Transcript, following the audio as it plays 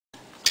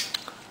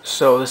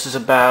So this is a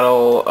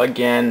battle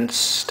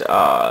against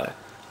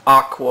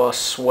Aqua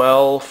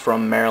Swell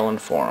from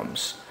Maryland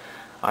forums.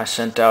 I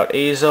sent out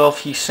Azelf,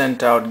 he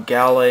sent out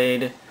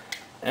Gallade,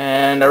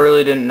 and I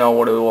really didn't know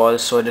what it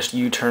was, so I just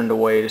U-turned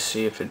away to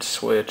see if it'd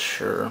switch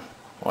or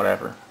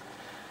whatever.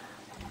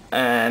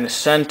 And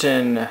sent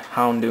in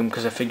Houndoom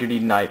because I figured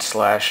he'd Night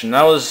Slash, and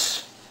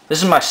this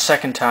is my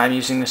second time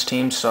using this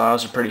team, so that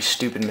was a pretty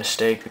stupid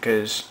mistake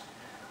because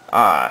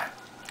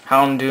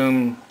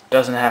Houndoom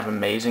doesn't have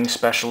amazing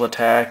special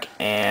attack,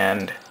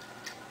 and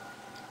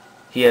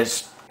he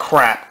has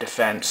crap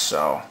defense,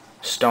 so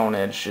Stone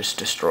Edge just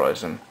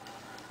destroys him.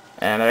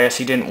 And I guess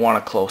he didn't want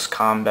a close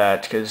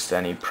combat, because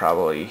then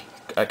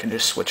I could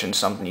just switch in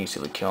something to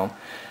easily kill him.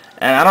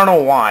 And I don't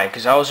know why,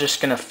 because I was just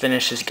going to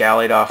finish his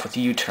Gallade off with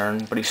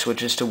U-turn, but he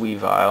switches to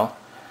Weavile.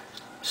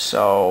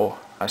 So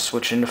I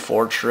switch into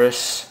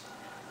Fortress,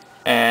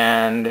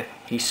 and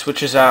he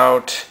switches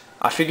out.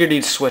 I figured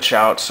he'd switch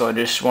out, so I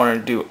just wanted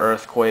to do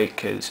Earthquake,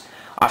 because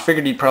I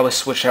figured he'd probably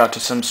switch out to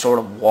some sort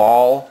of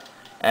wall,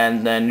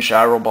 and then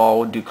Gyro Ball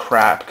would do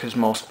crap, because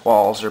most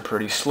walls are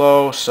pretty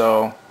slow,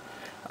 so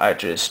I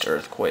just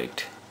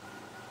Earthquaked.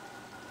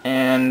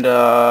 And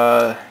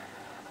then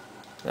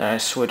I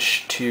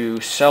switched to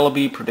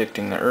Celebi,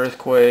 predicting the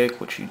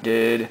Earthquake, which he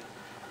did.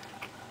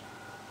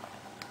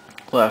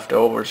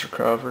 Leftovers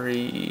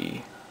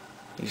recovery.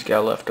 He's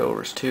got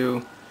leftovers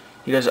too.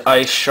 He does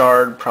Ice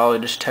Shard, probably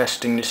just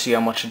testing to see how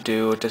much it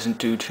do. It doesn't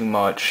do too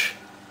much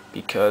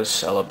because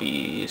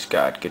Celebi's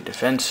got good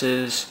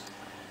defenses.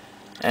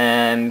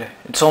 And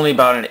it's only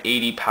about an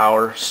 80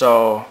 power,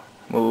 so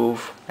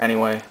move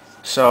anyway.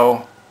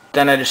 So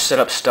then I just set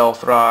up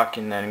Stealth Rock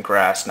and then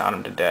Grass knot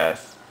him to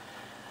death.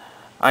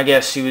 I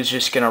guess he was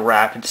just going to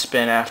Rapid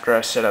Spin after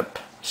I set up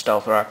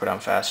Stealth Rock, but I'm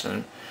faster than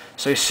him.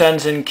 So he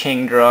sends in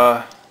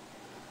Kingdra,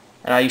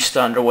 and I use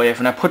Thunder Wave,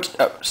 and I put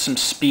some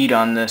speed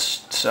on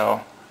this,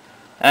 so.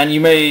 And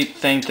you may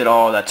think that,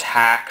 oh, that's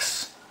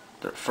hacks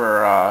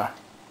for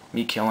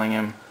me killing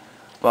him,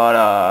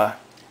 but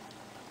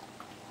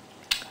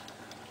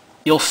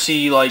you'll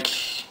see, like,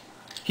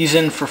 he's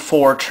in for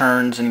 4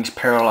 turns and he's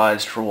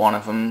paralyzed for 1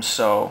 of them,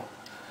 so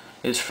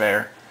it's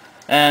fair.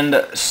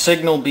 And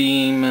Signal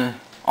Beam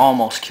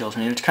almost kills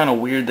me. It's kind of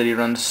weird that he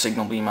runs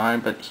Signal Beam on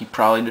it, but he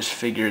probably just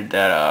figured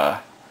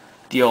that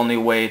the only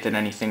way that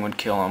anything would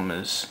kill him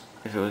is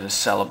if it was a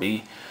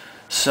Celebi.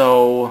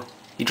 So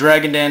he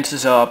Dragon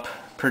Dances up,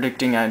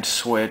 predicting I'd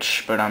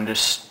switch, but I'm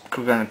just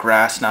going to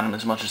Grass knot him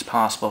as much as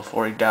possible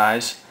before he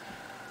dies.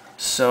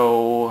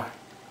 So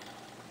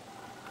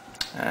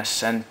I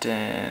sent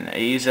in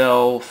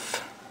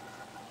Azelf,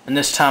 and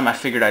this time I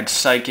figured I'd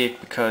Psychic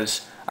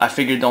because I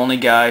figured the only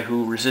guy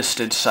who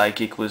resisted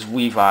Psychic was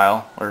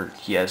Weavile, or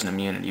he has an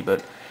immunity,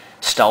 but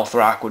Stealth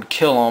Rock would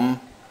kill him.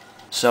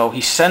 So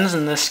he sends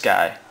in this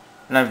guy,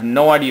 and I have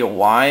no idea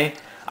why.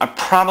 I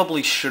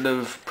probably should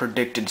have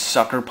predicted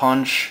Sucker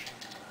Punch,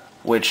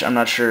 which I'm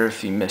not sure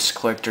if he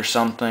misclicked or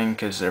something,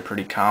 because they're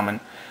pretty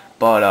common.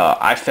 But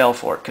I fell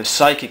for it, because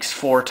Psychic's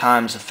 4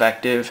 times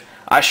effective.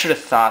 I should have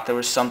thought there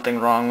was something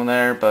wrong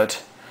there,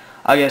 but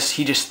I guess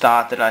he just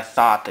thought that I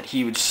thought that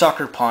he would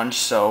Sucker Punch,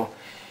 so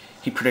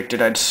he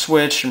predicted I'd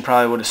switch and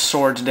probably would have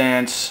Swords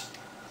Dance.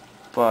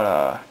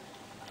 But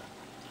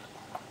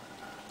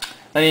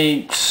then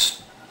he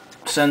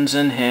sends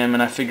in him,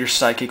 and I figure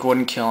Psychic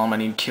wouldn't kill him,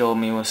 and he'd kill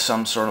me with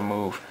some sort of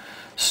move.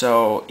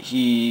 So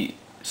he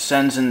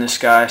sends in this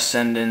guy,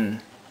 send in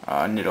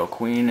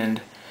Nidoqueen, and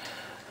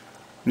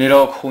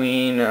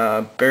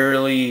Nidoqueen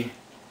barely,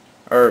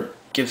 or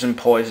gives him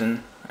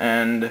poison,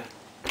 and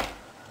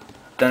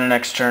then the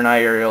next turn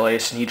I Aerial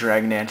Ace and he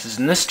Dragon Dances,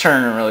 and this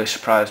turn really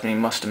surprised me. He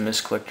must have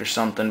misclicked or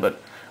something,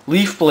 but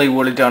Leaf Blade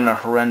would have done a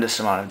horrendous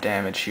amount of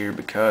damage here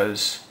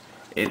because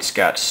it's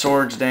got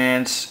Swords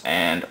Dance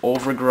and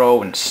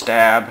Overgrow and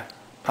Stab.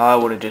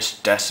 Probably would have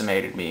just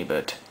decimated me,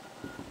 but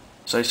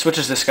so he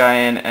switches this guy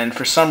in, and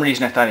for some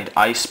reason I thought he'd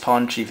Ice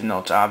Punch, even though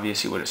it's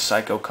obvious he would have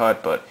Psycho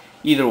Cut, but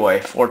either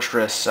way,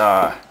 Fortress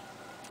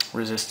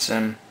resists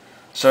him.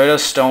 So he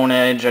does Stone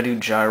Edge, I do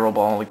Gyro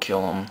Ball to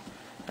kill him.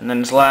 And then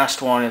his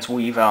last one is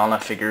Weavile, and I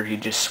figured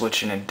he'd just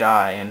switch in and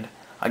die, and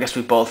I guess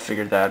we both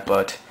figured that,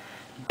 but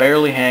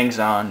barely hangs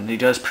on. He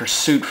does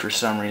Pursuit for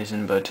some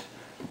reason, but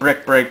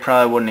Brick Break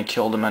probably wouldn't have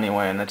killed him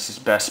anyway, and that's his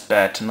best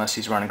bet, unless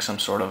he's running some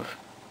sort of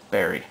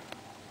berry.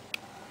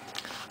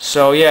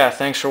 So yeah,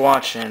 thanks for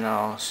watching,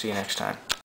 I'll see you next time.